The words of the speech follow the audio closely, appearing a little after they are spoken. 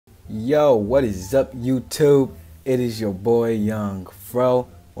Yo, what is up, YouTube? It is your boy Young Fro.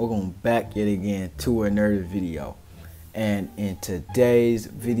 Welcome back yet again to another video. And in today's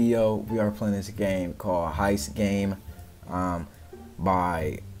video, we are playing this game called Heist Game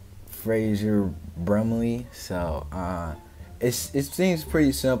by Fraser Brumley. So it seems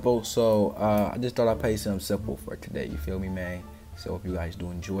pretty simple. So I just thought I'd play something simple for today. You feel me, man? So hope you guys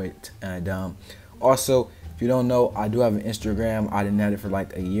do enjoy it. And also, if you don't know, I do have an Instagram. I didn't have it for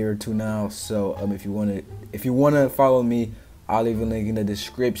like a year or two now. So if you wanna follow me, I'll leave a link in the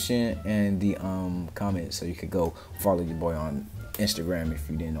description and the comments, so you could go follow your boy on Instagram if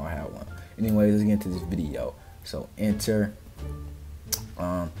you didn't know I had one. Anyway, let's get into this video. So enter.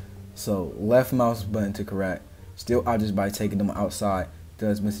 So left mouse button to correct. Still objects by taking them outside.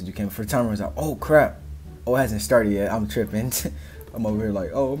 Does message you came for timer is out. Oh crap! Oh, it hasn't started yet. I'm tripping. I'm over here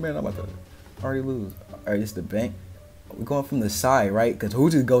like, oh man, I'm about to already lose. Alright, this is the bank. We're going from the side, right? Because who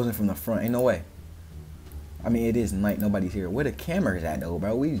just goes in from the front? Ain't no way. I mean, it is night. Nobody's here. Where the cameras at, though,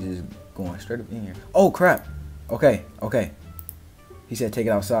 bro? We just going straight up in here. Oh, crap. Okay, okay. He said take it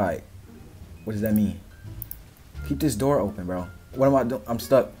outside. What does that mean? Keep this door open, bro. What am I doing? I'm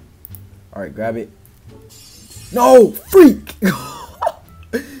stuck. Alright, grab it. No! Freak!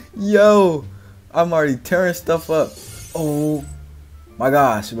 Yo! I'm already tearing stuff up. Oh, my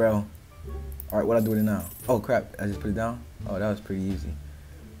gosh, bro. Alright, what I do with it now? Oh crap, I just put it down? Oh, that was pretty easy.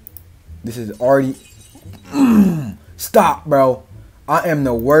 This is already Stop, bro. I am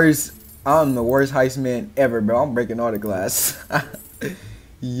the worst heist man ever, bro. I'm breaking all the glass.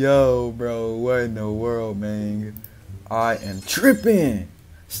 Yo, bro, what in the world, man? I am tripping.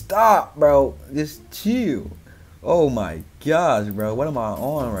 Stop, bro. Just chill. Oh my gosh, bro. What am I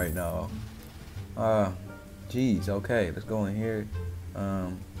on right now? Jeez, okay, let's go in here.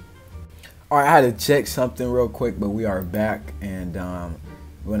 Alright, I had to check something real quick, but we are back, and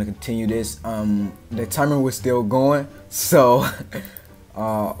we're gonna continue this. The timer was still going, so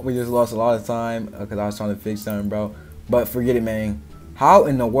we just lost a lot of time because I was trying to fix something, bro. But forget it, man. How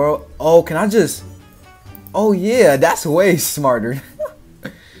in the world? Oh, can I just? Oh yeah, that's way smarter.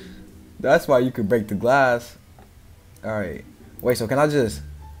 That's why you could break the glass. Alright, wait. So can I just?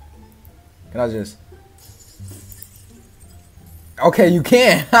 Okay, you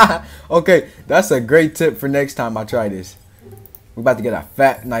can. Okay, that's a great tip for next time I try this. We're about to get a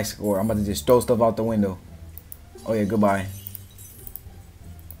fat, nice score. I'm about to just throw stuff out the window. Oh yeah, goodbye.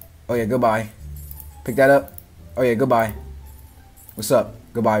 Oh yeah, goodbye. Pick that up. Oh yeah, goodbye. What's up?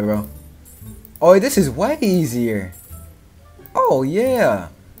 Goodbye, bro. Oh, this is way easier. Oh yeah.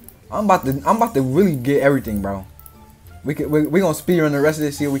 I'm about to really get everything, bro. We're gonna speed run the rest of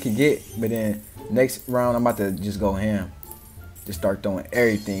this, see what we can get. But then next round, I'm about to just go ham. Just start throwing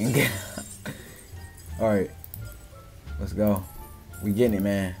everything. Alright. Let's go. We getting it,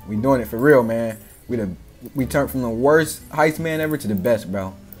 man. We doing it for real, man. We turned from the worst heist man ever to the best,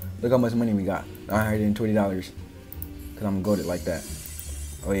 bro. Look how much money we got. $920. Cause I'm goated like that.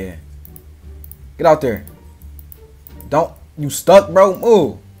 Oh yeah. Get out there. Don't you stuck, bro?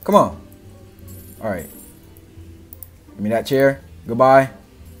 Move. Come on. Alright. Give me that chair. Goodbye.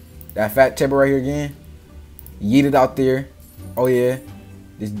 That fat table right here again. Yeet it out there. Oh yeah,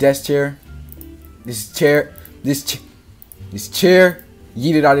 this desk chair, this chair,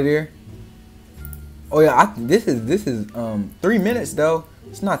 yeet it out of there. Oh yeah, this is 3 minutes though.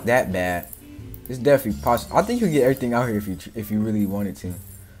 It's not that bad. It's definitely possible. I think you can get everything out here if you really wanted to.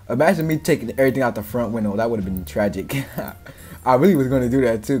 Imagine me taking everything out the front window. That would have been tragic. I really was gonna do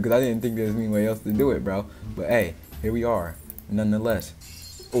that too because I didn't think there's any way else to do it, bro. But hey, here we are, nonetheless.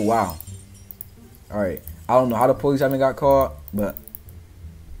 Oh wow. All right. I don't know how the police haven't got caught, but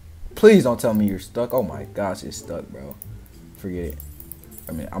please don't tell me you're stuck. Oh my gosh, it's stuck, bro. Forget it.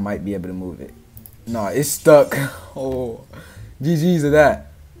 I mean, I might be able to move it. No, it's stuck. Oh, GG's of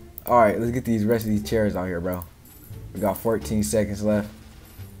that. All right, let's get these rest of these chairs out here, bro. We got 14 seconds left.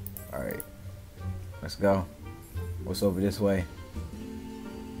 All right, let's go. What's over this way?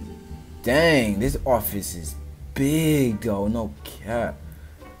 Dang, this office is big, though. No cap.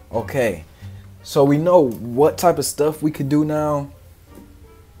 Okay. So we know what type of stuff we could do now.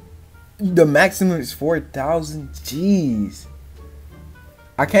 The maximum is 4,000. Jeez.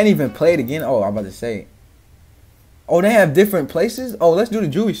 I can't even play it again. Oh, I'm about to say. Oh, they have different places? Oh, let's do the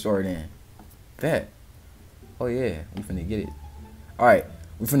jewelry store then. Bet. Oh, yeah. We finna get it. Alright.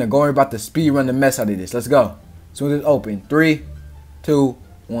 We finna go and about to speed run the mess out of this. Let's go. As soon as it's open. 3, 2,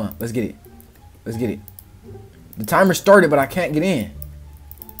 1. Let's get it. Let's get it. The timer started, but I can't get in.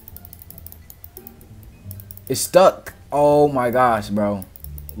 It's stuck. Oh my gosh, bro.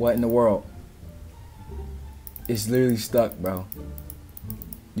 What in the world? It's literally stuck, bro.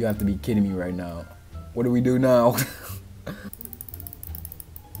 You have to be kidding me right now. What do we do now?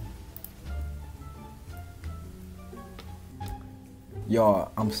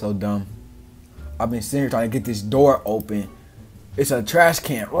 Y'all, I'm so dumb. I've been sitting here trying to get this door open. It's a trash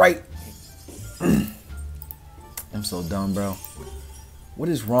can, right? I'm so dumb, bro. What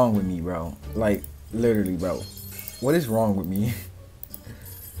is wrong with me, bro? Like, literally, bro. What is wrong with me?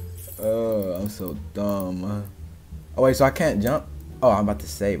 I'm so dumb. Oh, wait, so I can't jump? Oh, I'm about to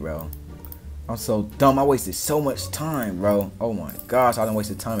say, bro. I'm so dumb. I wasted so much time, bro. Oh, my gosh. I done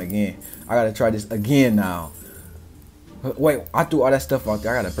wasted time again. I got to try this again now. Wait, I threw all that stuff out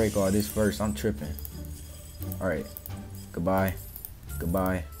there. I gotta break all this first. I'm tripping. Alright. Goodbye.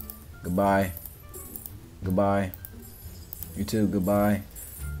 Goodbye. Goodbye. Goodbye. You too. Goodbye.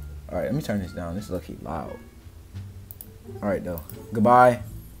 Alright, let me turn this down. This is lucky loud. Alright, though. Goodbye.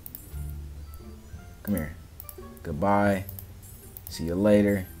 Come here. Goodbye. See you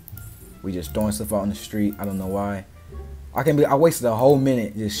later. We just throwing stuff out on the street. I don't know why. I wasted a whole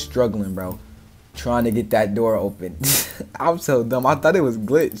minute just struggling, bro. Trying to get that door open. I'm so dumb. I thought it was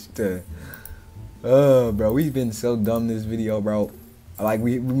glitched. Bro, we've been so dumb this video, bro. Like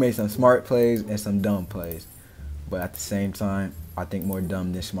we made some smart plays and some dumb plays, but at the same time, I think more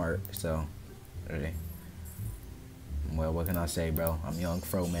dumb than smart. So, okay. Well, what can I say, bro? I'm Young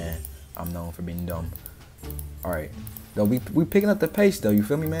Fro, man. I'm known for being dumb. All right, though we picking up the pace though. You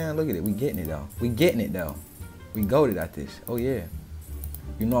feel me, man? Look at it. We getting it though. We getting it though. We goated at this. Oh yeah.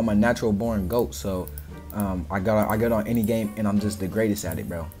 You know I'm a natural born GOAT, so I got on any game and I'm just the greatest at it,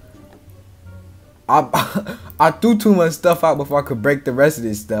 bro. I threw too much stuff out before I could break the rest of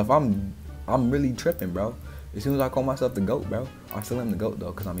this stuff. I'm really tripping, bro. As soon as I call myself the GOAT, bro, I still am the GOAT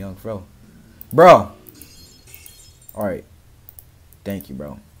though, cause I'm Young Fro, bro. All right, thank you,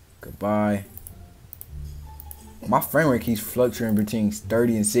 bro. Goodbye. My frame rate keeps fluctuating between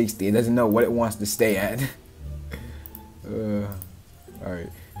 30 and 60. It doesn't know what it wants to stay at. All right,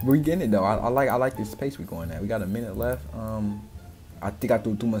 we getting it though. I like this pace we going at. We got a minute left. I think I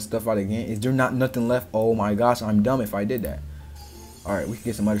threw too much stuff out again. Is there not nothing left? Oh my gosh, I'm dumb if I did that. All right, we can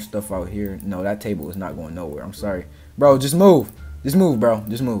get some other stuff out here. No, that table is not going nowhere. I'm sorry, bro. Just move. Just move, bro.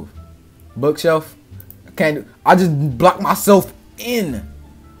 Just move. Bookshelf. I can't do. I just blocked myself in.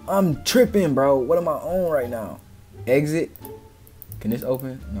 I'm tripping, bro. What am I on right now? Exit. Can this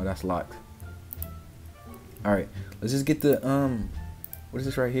open? No, that's locked. All right, let's just get the What is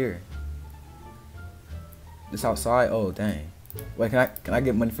this right here? This outside? Oh dang. Wait, can I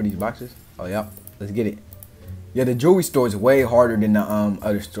get money for these boxes? Oh yep. Let's get it. Yeah, the jewelry store is way harder than the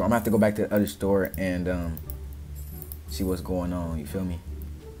other store. I'm gonna have to go back to the other store and see what's going on. You feel me?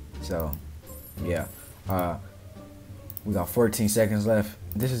 So yeah. We got 14 seconds left.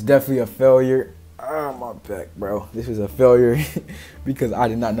 This is definitely a failure. Oh my back, bro. This is a failure because I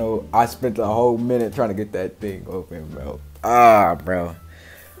did not know. I spent a whole minute trying to get that thing open, bro. Bro.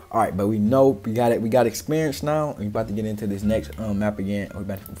 All right, but we know we got it. We got experience now. We about to get into this next map again. We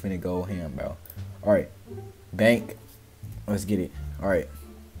about to finna go ham, bro. All right, bank. Let's get it. All right,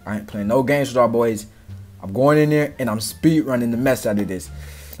 I ain't playing no games with our boys. I'm going in there and I'm speed running the mess out of this.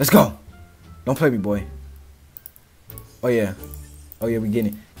 Let's go. Don't play me, boy. Oh yeah, we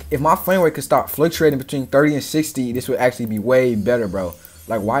getting it. If my frame rate could stop fluctuating between 30 and 60, this would actually be way better, bro.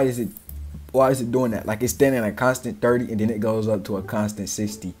 Like, why is it doing that? Like, it's standing at a constant 30 and then it goes up to a constant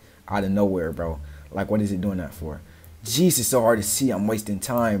 60 out of nowhere, bro. Like, what is it doing that for? Jeez, it's so hard to see. I'm wasting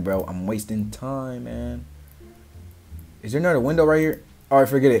time, bro. I'm wasting time, man. Is there another window right here? All right,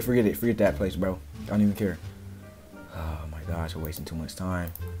 forget it. Forget that place, bro. I don't even care. Oh my gosh, we're wasting too much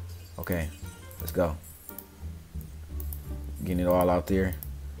time. Okay, let's go. Getting it all out there.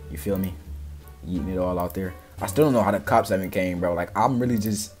 You feel me? Eating it all out there. I still don't know how the cops haven't came, bro. Like, I'm really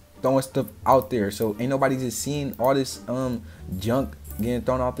just throwing stuff out there, so ain't nobody just seeing all this junk getting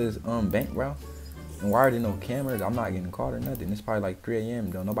thrown out this bank, bro. And why are there no cameras? I'm not getting caught or nothing. It's probably like 3 a.m.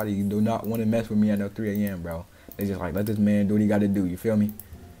 though. Nobody do not want to mess with me at no 3 a.m. bro. They just like, let this man do what he got to do. You feel me?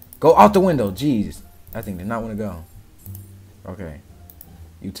 Go out the window. Jeez, that thing did not want to go. Okay,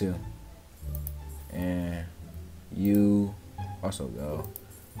 you too, and you also go.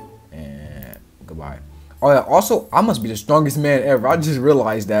 And goodbye. Oh yeah, also, I must be the strongest man ever. I just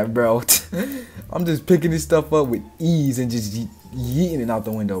realized that, bro. I'm just picking this stuff up with ease and just yeeting it out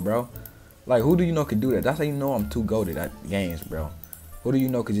the window, bro. Like, who do you know could do that? That's how you know I'm too goated at games, bro. Who do you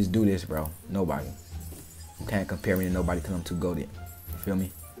know could just do this, bro? Nobody. You can't compare me to nobody because I'm too goated. You feel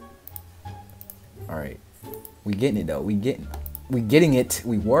me? Alright. We getting it, though. We getting it.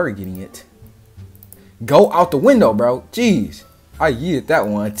 We were getting it. Go out the window, bro. Jeez. I yeeted that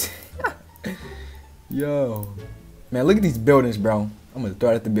one. Yo, man, look at these buildings, bro. I'm gonna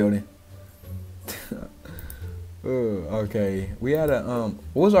throw it at the building. Okay, we had a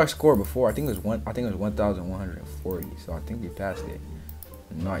what was our score before? I think it was 1,140. So I think we passed it.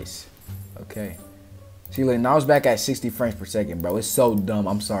 Nice. Okay. See, look, now it's back at 60 frames per second, bro. It's so dumb.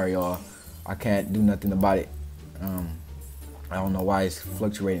 I'm sorry, y'all. I can't do nothing about it. I don't know why it's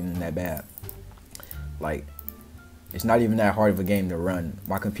fluctuating that bad. Like, it's not even that hard of a game to run.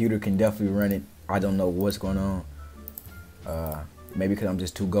 My computer can definitely run it. I don't know what's going on. Maybe because I'm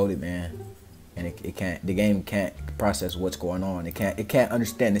just too goated, man. And it can't. The game can't process what's going on. It can't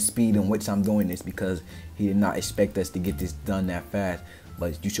understand the speed in which I'm doing this because he did not expect us to get this done that fast.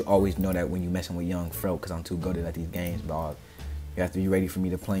 But you should always know that when you're messing with young Fro, because I'm too goated at these games, dog. You have to be ready for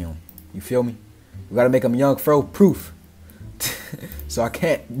me to play them. You feel me? We gotta make them young Fro proof. So I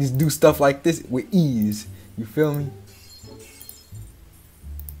can't just do stuff like this with ease. You feel me?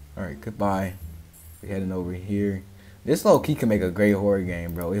 Alright, goodbye. We're heading over here. This low key can make a great horror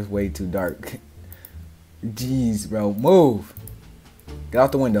game, bro. It's way too dark. Jeez, bro. Move. Get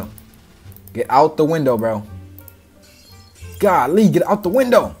out the window. Get out the window, bro. Golly, get out the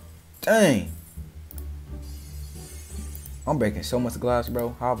window. Dang. I'm breaking so much glass,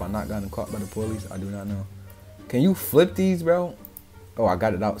 bro. How have I not gotten caught by the police? I do not know. Can you flip these, bro? Oh, I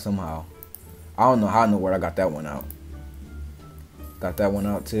got it out somehow. I don't know how in the world I got that one out. Got that one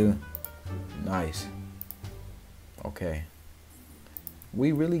out too. Nice. Okay.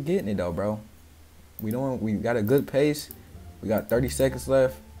 We really getting it though, bro. We got a good pace. We got 30 seconds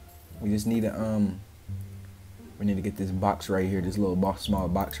left. We just need to we need to get this box right here, this little box, small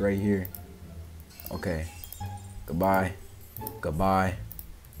box right here. Okay. Goodbye. Goodbye.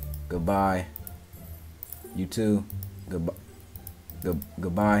 Goodbye. You too. Goodbye.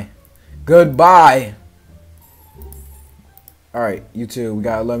 Goodbye. Goodbye. All right, you too. We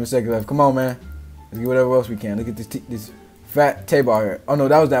got 11 seconds left. Come on, man. Let's get whatever else we can. Look at this fat table out here. Oh no,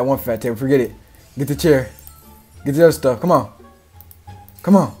 that was that one fat table. Forget it. Get the chair. Get the other stuff. Come on.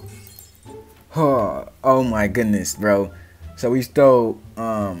 Come on. Oh my goodness, bro. So we stole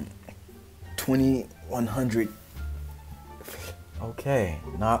 2,100. Okay,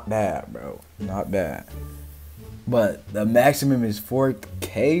 not bad, bro. Not bad. But the maximum is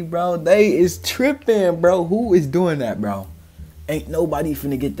 4K, bro. They is tripping, bro. Who is doing that, bro? Ain't nobody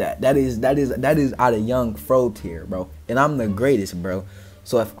finna get that. That is out of young Fro tier, bro. And I'm the greatest, bro.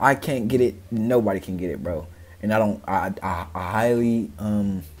 So if I can't get it, nobody can get it, bro. And I don't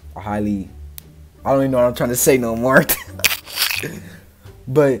even know what I'm trying to say no more.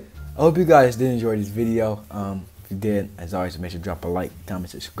 But I hope you guys did enjoy this video. If you did, as always, make sure to drop a like,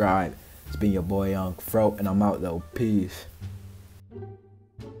 comment, subscribe. It's been your boy Young Fro, and I'm out though. Peace.